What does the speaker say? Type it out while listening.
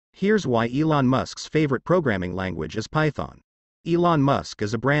Here's why Elon Musk's favorite programming language is Python. Elon Musk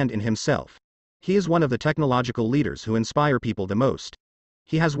is a brand in himself. He is one of the technological leaders who inspire people the most.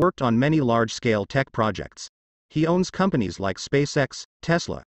 He has worked on many large-scale tech projects. He owns companies like SpaceX,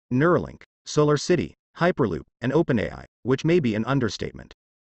 Tesla, Neuralink, SolarCity, Hyperloop, and OpenAI, which may be an understatement.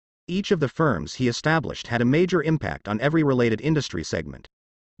 Each of the firms he established had a major impact on every related industry segment.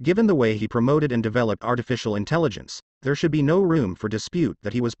 Given the way he promoted and developed artificial intelligence, there should be no room for dispute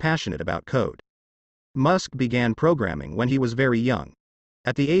that he was passionate about code. Musk began programming when he was very young.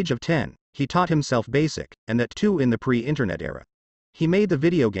 At the age of 10, he taught himself BASIC, and that too in the pre-internet era. He made the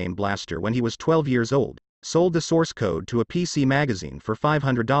video game Blaster when he was 12 years old, sold the source code to a PC magazine for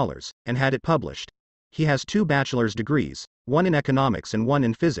 $500, and had it published. He has 2 bachelor's degrees, one in economics and one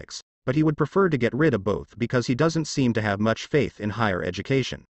in physics, but he would prefer to get rid of both because he doesn't seem to have much faith in higher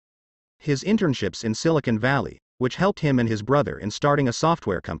education. His internships in Silicon Valley, which helped him and his brother in starting a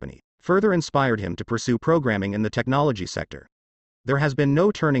software company, further inspired him to pursue programming in the technology sector. There has been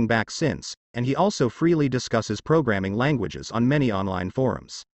no turning back since, and he also freely discusses programming languages on many online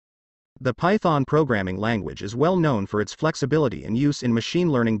forums. The Python programming language is well known for its flexibility and use in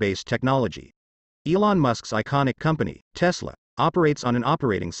machine learning-based technology. Elon Musk's iconic company, Tesla, operates on an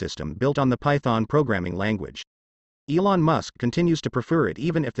operating system built on the Python programming language. Elon Musk continues to prefer it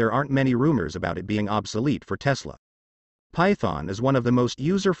even if there aren't many rumors about it being obsolete for Tesla. Python is one of the most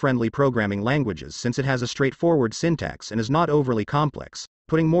user-friendly programming languages since it has a straightforward syntax and is not overly complex,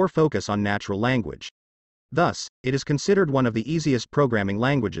 putting more focus on natural language. Thus, it is considered one of the easiest programming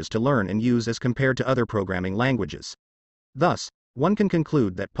languages to learn and use as compared to other programming languages. Thus, one can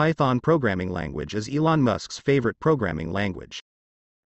conclude that Python programming language is Elon Musk's favorite programming language.